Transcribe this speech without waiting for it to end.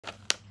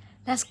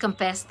Let's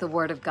confess the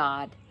Word of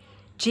God.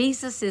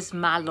 Jesus is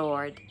my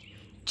Lord.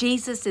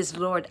 Jesus is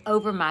Lord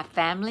over my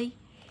family.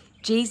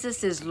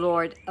 Jesus is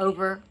Lord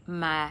over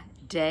my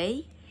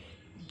day.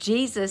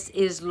 Jesus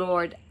is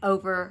Lord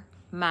over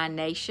my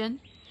nation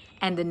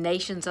and the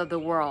nations of the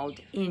world,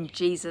 in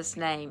Jesus'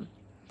 name.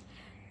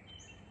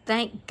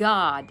 Thank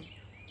God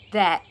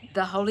that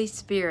the Holy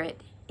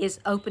Spirit is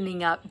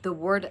opening up the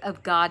Word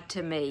of God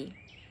to me.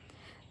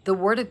 The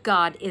Word of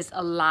God is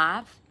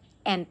alive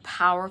and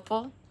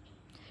powerful,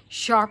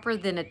 sharper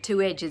than a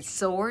two-edged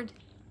sword.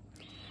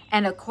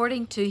 And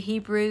according to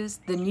Hebrews,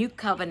 the new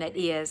covenant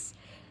is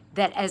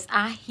that as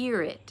I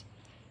hear it,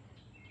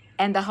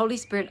 and the Holy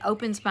Spirit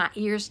opens my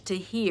ears to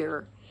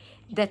hear,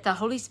 that the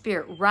Holy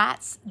Spirit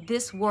writes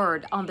this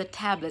word on the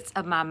tablets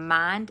of my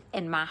mind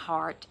and my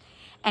heart,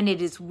 and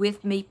it is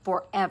with me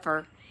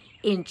forever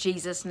in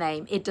Jesus'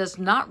 name. It does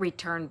not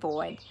return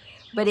void,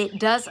 but it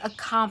does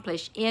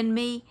accomplish in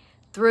me,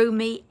 through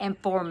me, and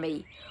for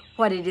me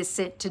what it is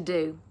sent to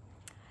do.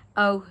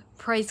 Oh,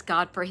 praise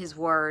God for His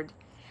word.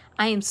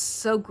 I am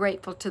so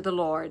grateful to the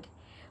Lord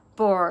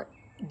for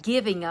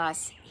giving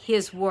us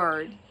His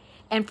word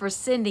and for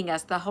sending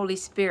us the Holy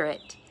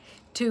Spirit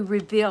to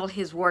reveal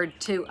His word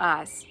to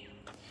us.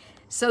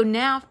 So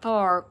now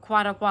for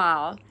quite a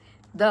while,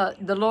 the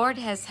Lord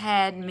has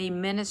had me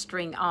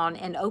ministering on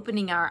and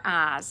opening our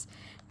eyes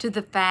to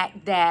the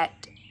fact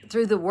that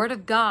through the Word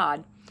of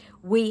God,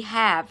 we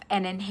have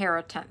an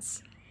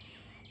inheritance.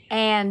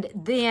 And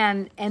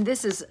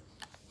this is,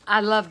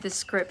 I love this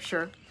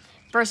scripture.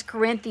 1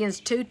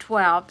 Corinthians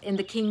 2:12 in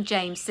the King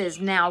James says,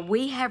 "Now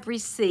we have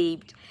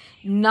received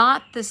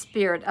not the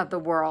spirit of the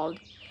world,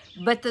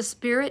 but the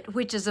Spirit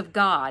which is of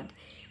God,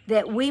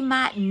 that we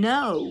might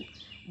know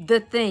the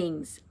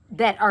things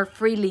that are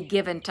freely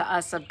given to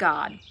us of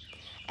God."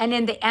 And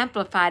in the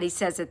Amplified, he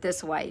says it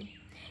this way,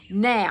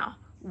 "Now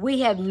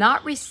we have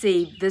not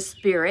received the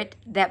spirit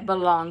that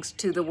belongs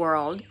to the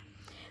world,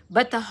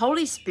 but the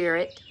Holy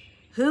Spirit,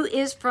 who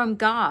is from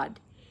God,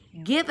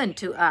 given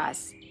to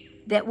us,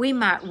 that we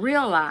might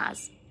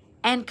realize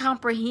and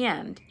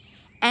comprehend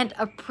and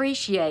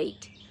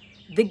appreciate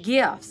the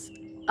gifts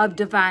of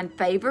divine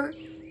favor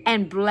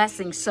and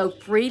blessing so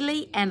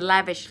freely and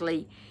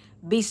lavishly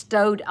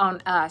bestowed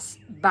on us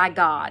by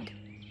God."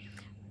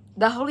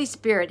 The Holy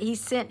Spirit, He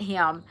sent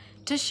Him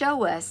to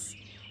show us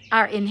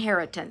our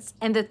inheritance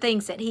and the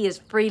things that He has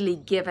freely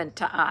given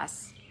to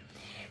us.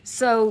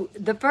 So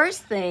the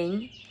first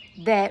thing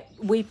that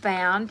we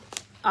found,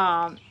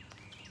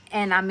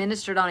 and I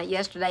ministered on it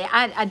yesterday,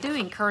 I do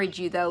encourage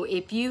you though,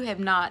 if you have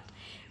not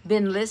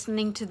been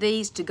listening to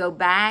these, to go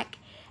back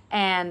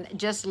and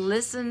just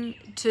listen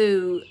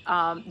to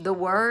the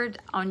word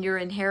on your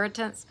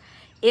inheritance.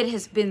 It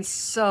has been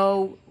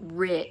so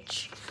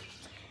rich.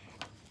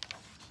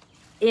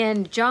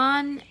 In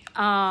John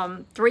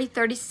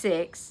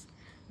 3:36,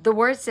 the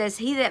word says,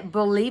 "He that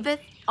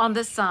believeth on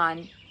the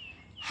Son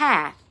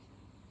hath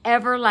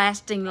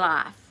everlasting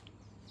life,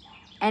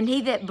 and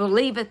he that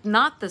believeth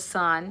not the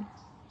Son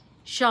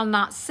shall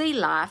not see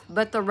life,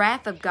 but the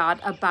wrath of God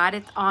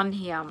abideth on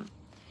him."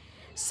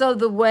 So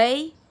the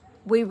way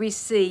we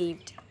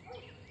received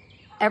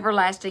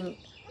everlasting,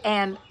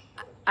 and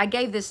I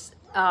gave this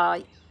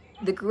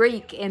the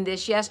Greek in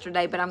this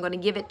yesterday, but I'm going to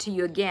give it to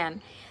you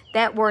again.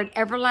 That word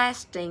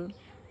everlasting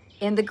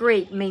in the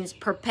Greek means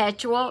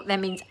perpetual,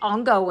 that means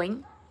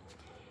ongoing,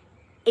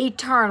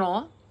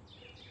 eternal,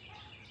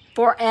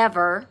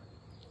 forever,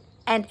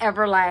 and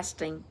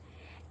everlasting.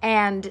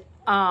 And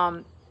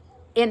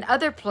in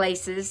other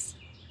places,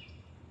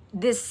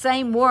 this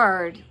same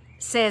word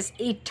says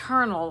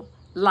eternal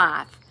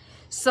life.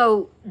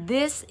 So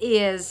this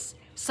is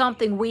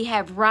something we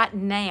have right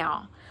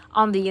now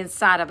on the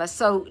inside of us.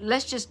 So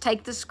let's just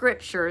take the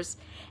scriptures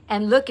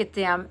and look at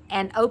them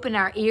and open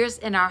our ears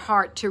and our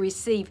heart to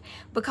receive,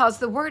 because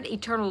the word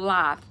eternal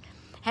life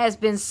has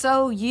been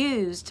so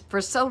used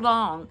for so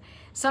long,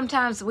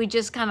 sometimes we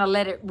just kind of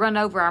let it run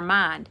over our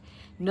mind.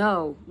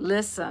 No,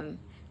 listen,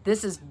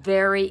 this is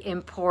very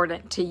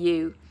important to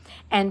you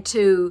and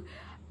to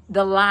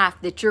the life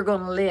that you're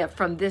going to live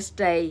from this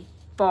day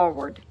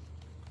forward.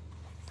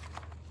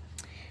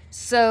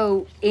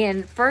 So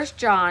in 1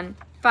 John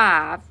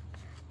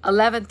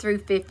 5:11 through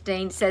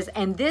 15 says,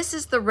 "And this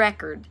is the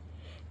record,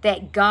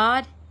 that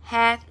God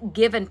hath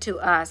given to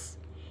us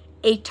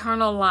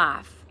eternal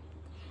life,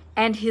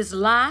 and His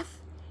life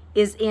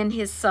is in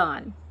His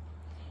Son.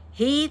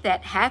 He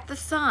that hath the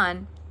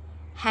Son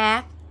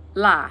hath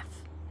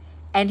life,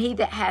 and he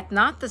that hath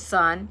not the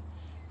Son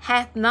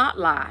hath not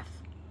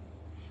life.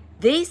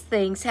 These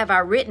things have I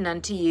written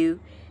unto you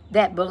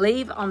that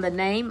believe on the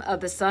name of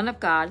the Son of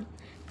God,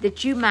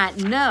 that you might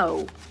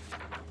know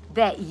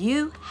that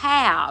you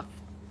have,"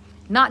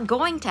 not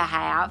going to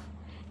have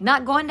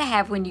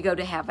when you go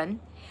to heaven,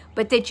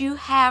 but that you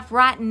have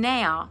right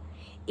now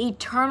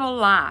eternal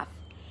life,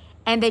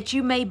 and that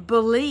you may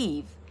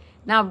believe.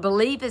 Now,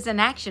 believe is an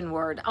action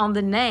word, on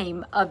the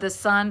name of the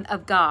Son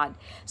of God.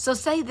 So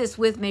say this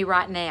with me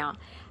right now.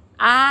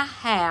 I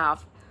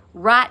have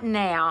right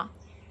now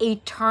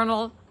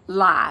eternal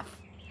life.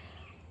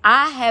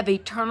 I have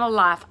eternal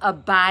life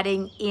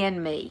abiding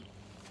in me.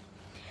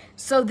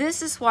 So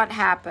this is what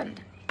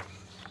happened.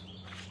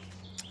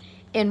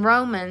 In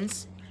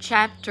Romans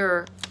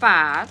chapter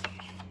 5,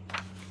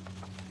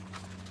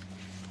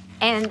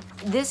 and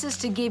this is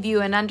to give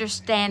you an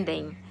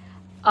understanding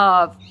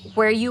of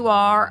where you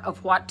are,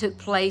 of what took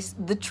place,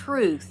 the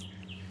truth.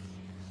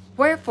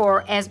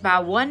 Wherefore, as by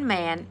one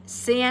man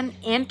sin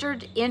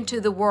entered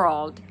into the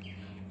world,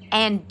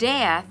 and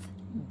death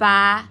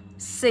by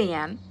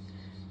sin,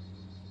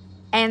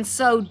 and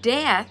so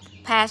death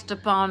passed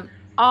upon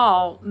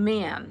all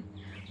men,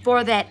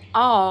 for that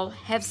all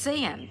have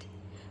sinned.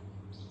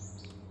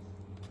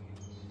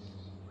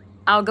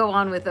 I'll go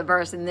on with the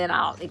verse and then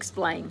I'll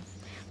explain.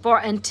 For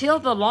until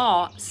the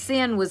law,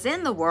 sin was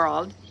in the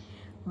world,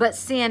 but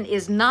sin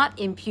is not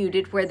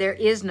imputed where there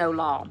is no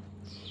law.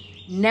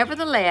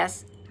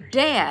 Nevertheless,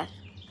 death,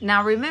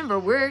 now remember,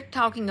 we're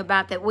talking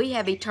about that we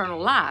have eternal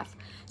life.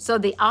 So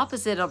the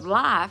opposite of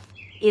life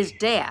is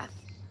death.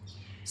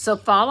 So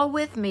follow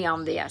with me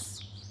on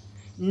this.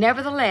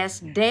 Nevertheless,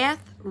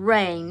 death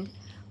reigned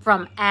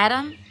from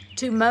Adam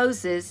to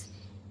Moses,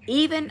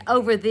 even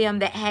over them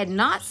that had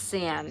not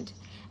sinned,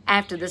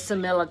 after the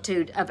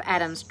similitude of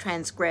Adam's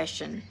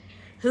transgression,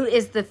 who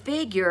is the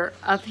figure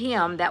of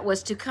him that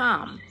was to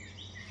come.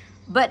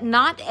 But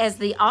not as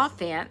the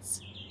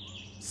offense,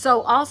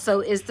 so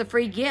also is the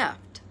free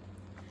gift.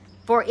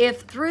 For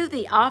if through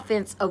the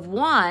offense of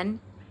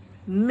one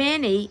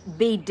many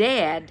be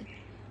dead,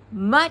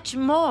 much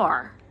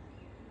more,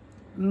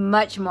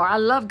 I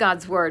love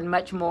God's word,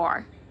 much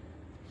more,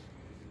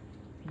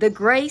 the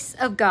grace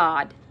of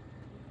God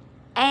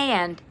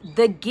and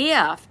the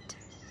gift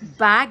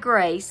by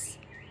grace,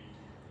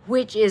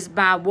 which is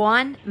by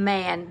one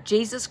man,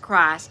 Jesus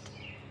Christ,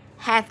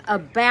 hath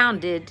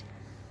abounded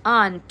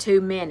unto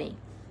many.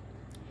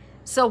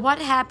 So what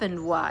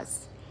happened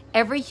was,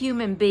 every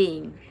human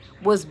being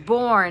was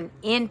born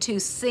into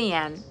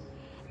sin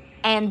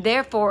and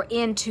therefore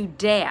into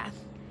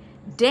death.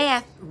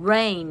 Death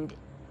reigned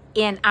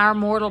in our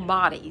mortal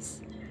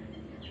bodies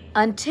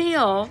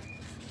until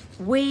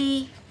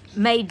we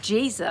made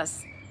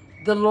Jesus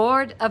the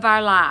Lord of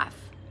our life.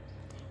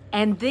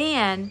 And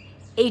then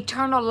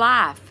eternal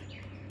life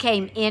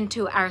came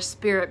into our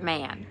spirit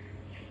man,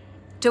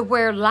 to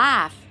where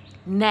life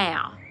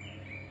now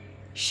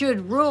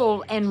should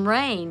rule and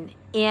reign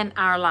in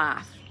our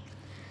life.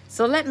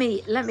 So let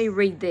me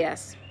read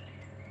this.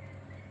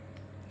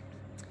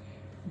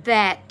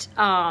 That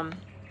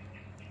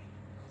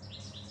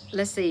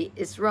let's see,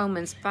 it's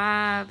Romans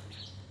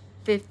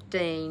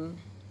 5:15,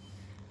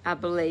 I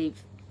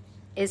believe.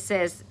 It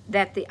says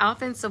that the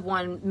offense of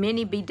one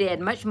many be dead,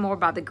 much more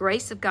by the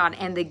grace of God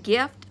and the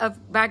gift of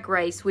by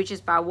grace, which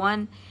is by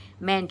one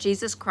man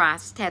Jesus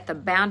Christ, hath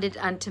abounded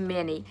unto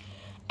many.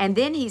 And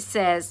then he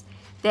says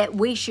that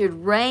we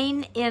should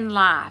reign in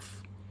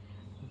life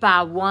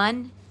by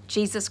one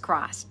Jesus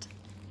Christ,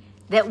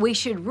 that we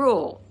should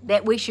rule,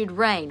 that we should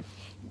reign.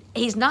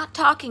 He's not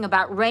talking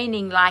about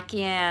reigning like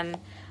in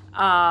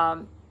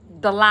the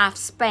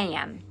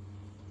lifespan.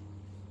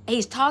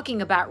 He's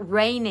talking about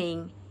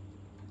reigning,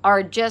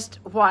 or just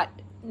what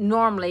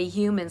normally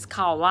humans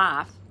call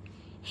life.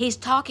 He's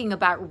talking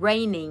about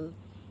reigning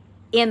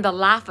in the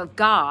life of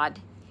God,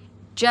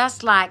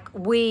 just like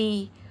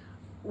we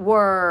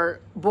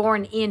were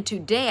born into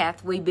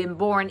death, we've been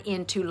born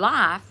into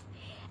life,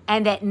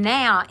 and that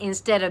now,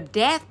 instead of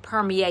death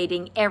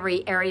permeating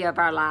every area of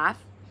our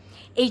life,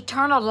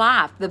 eternal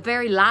life, the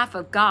very life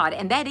of God,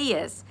 and that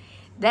is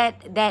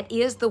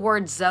the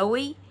word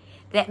Zoe,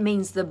 that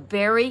means the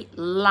very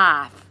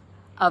life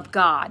of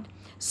God.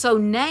 So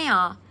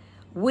now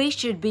we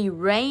should be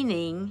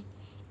reigning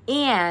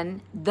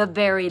in the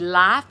very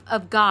life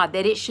of God,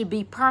 that it should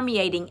be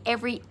permeating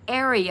every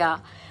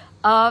area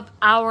of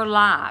our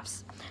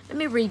lives. Let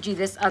me read you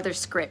this other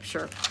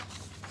scripture.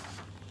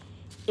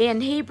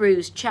 In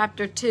Hebrews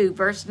chapter 2,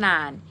 verse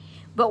 9,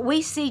 but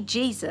we see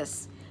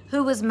Jesus,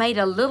 who was made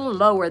a little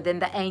lower than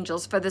the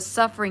angels for the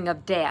suffering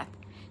of death.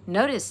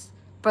 Notice,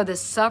 for the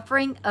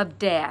suffering of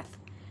death,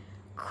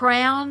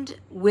 crowned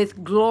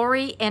with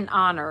glory and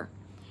honor,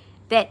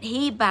 that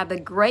he by the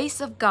grace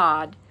of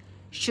God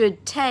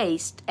should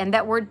taste, and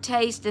that word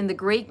taste in the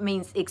Greek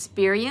means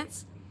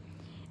experience,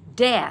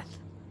 death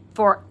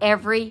for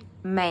every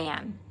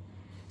man.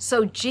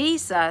 So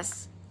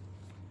Jesus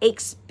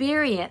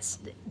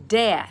experienced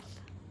death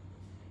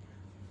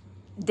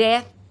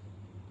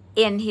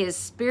in his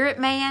spirit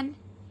man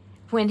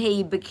when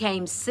he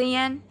became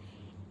sin,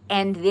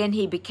 and then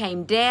he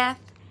became death,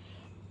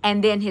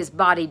 and then his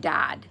body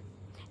died.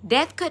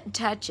 Death couldn't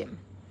touch him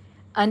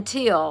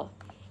until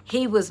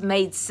he was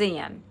made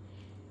sin.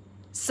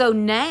 So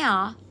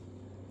now,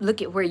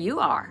 look at where you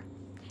are.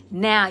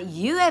 Now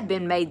you have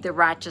been made the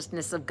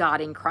righteousness of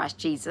God in Christ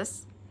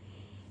Jesus.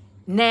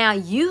 Now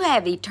you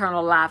have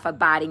eternal life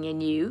abiding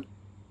in you.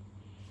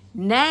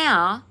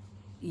 Now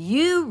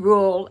you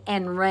rule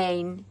and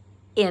reign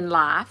in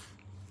life.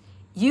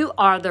 You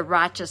are the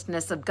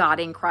righteousness of God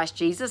in Christ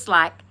Jesus,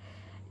 like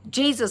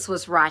Jesus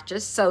was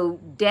righteous, so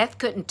death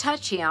couldn't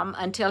touch him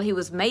until he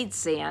was made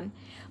sin.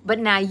 But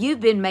now you've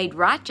been made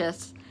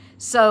righteous,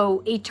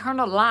 so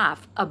eternal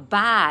life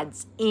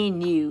abides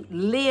in you,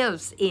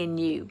 lives in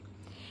you.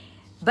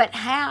 But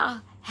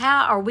how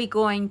are we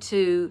going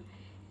to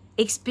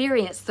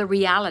experience the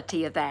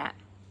reality of that?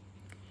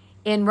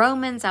 In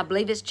Romans, I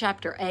believe it's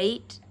chapter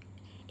 8,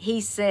 he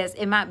says,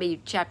 it might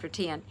be chapter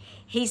 10,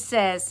 he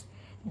says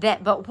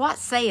that, but what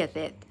saith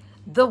it?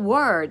 The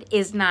word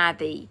is nigh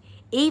thee,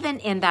 even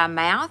in thy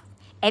mouth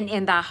and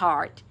in thy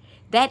heart.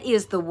 That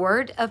is the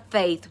word of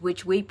faith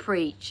which we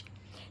preach,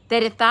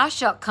 that if thou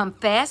shalt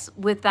confess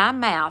with thy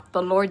mouth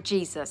the Lord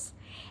Jesus,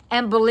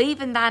 and believe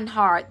in thine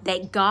heart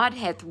that God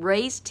hath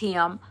raised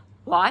him,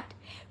 what?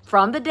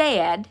 From the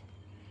dead.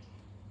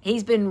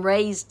 He's been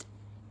raised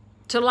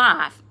to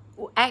life,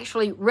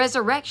 actually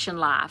resurrection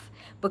life,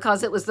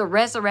 because it was the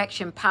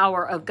resurrection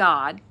power of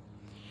God,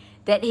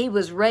 that he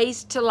was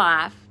raised to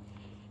life.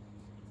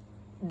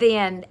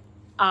 Then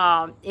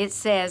it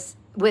says,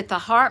 with the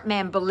heart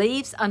man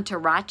believes unto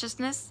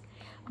righteousness,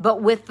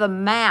 but with the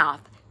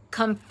mouth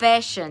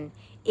confession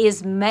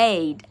is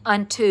made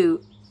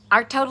unto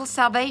our total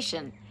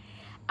salvation,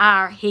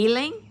 our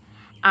healing,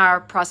 our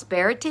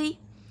prosperity,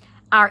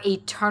 our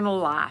eternal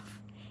life.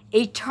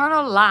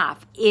 Eternal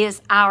life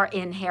is our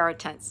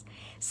inheritance.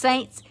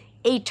 Saints,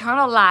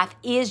 eternal life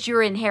is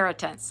your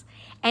inheritance.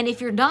 And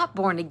if you're not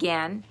born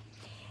again,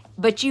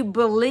 but you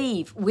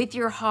believe with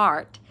your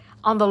heart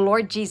on the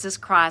Lord Jesus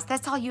Christ,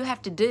 that's all you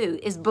have to do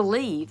is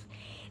believe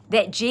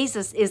that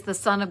Jesus is the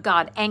Son of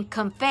God and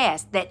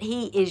confess that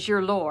he is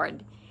your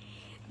Lord.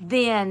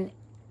 Then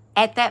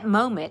at that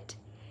moment,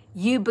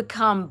 you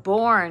become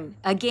born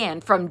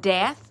again from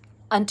death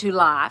unto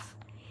life.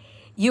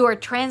 You are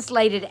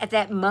translated at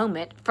that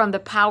moment from the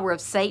power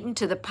of Satan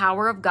to the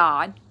power of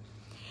God.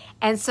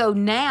 And so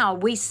now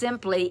we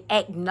simply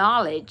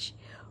acknowledge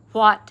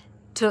what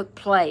took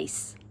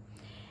place.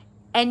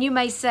 And you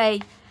may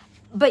say,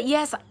 but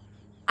yes,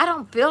 I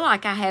don't feel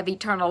like I have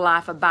eternal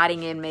life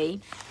abiding in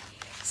me.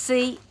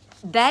 See,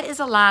 that is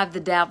a lie of the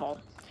devil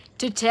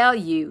to tell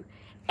you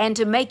and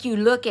to make you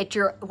look at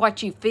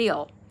what you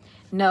feel.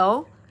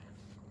 No,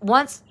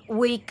 once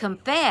we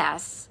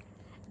confess,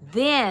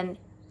 then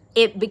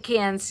we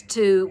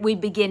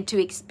begin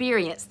to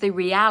experience the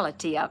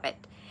reality of it.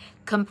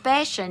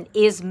 Confession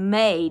is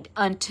made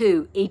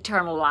unto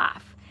eternal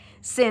life,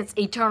 since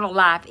eternal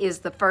life is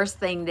the first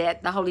thing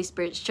that the Holy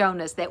Spirit's shown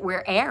us that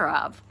we're heir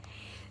of.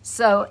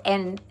 So,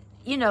 and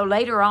you know,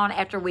 later on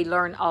after we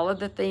learn all of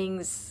the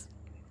things,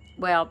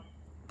 well,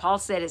 Paul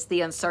said it's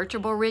the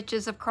unsearchable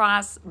riches of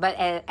Christ, but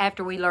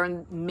after we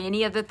learn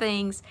many of the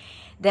things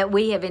that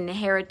we have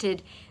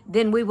inherited,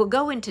 then we will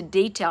go into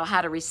detail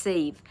how to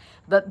receive.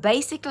 But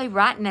basically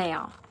right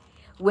now,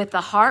 with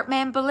the heart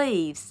man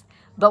believes,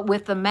 but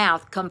with the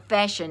mouth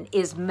confession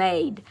is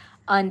made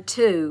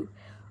unto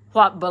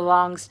what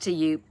belongs to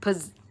you.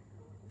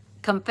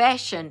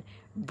 Confession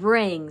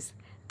brings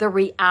the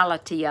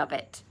reality of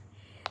it.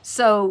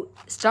 So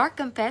start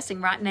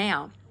confessing right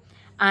now.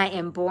 I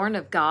am born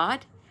of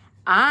God.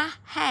 I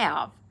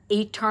have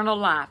eternal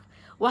life.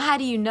 Well, how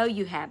do you know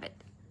you have it?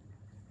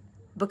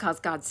 Because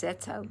God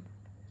said so.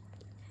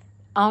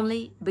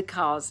 Only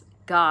because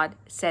God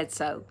said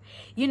so.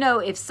 You know,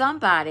 if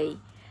somebody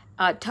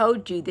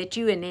told you that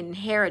you had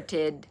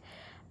inherited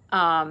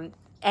and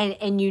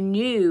you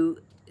knew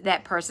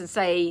that person,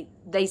 say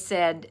they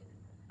said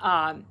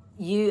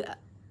you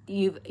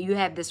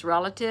have this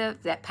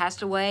relative that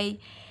passed away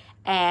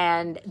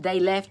and they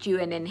left you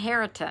an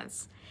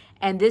inheritance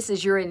and this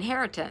is your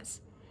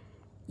inheritance,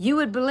 you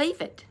would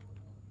believe it.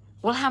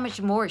 Well, how much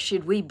more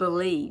should we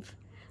believe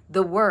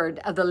the word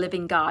of the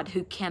living God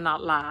who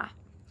cannot lie?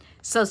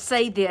 So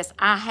say this,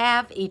 I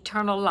have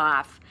eternal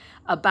life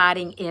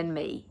abiding in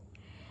me.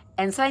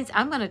 And saints,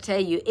 I'm going to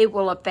tell you, it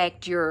will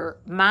affect your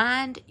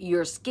mind,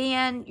 your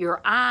skin,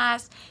 your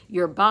eyes,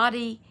 your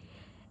body.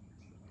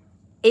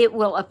 It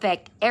will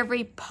affect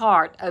every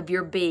part of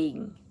your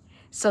being.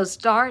 So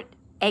start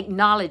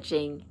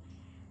acknowledging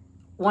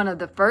one of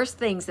the first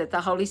things that the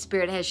Holy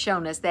Spirit has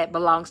shown us that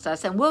belongs to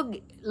us. And we'll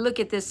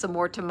look at this some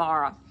more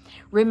tomorrow.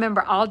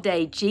 Remember, all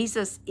day,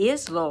 Jesus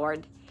is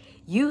Lord.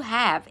 You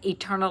have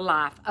eternal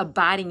life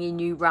abiding in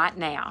you right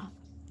now.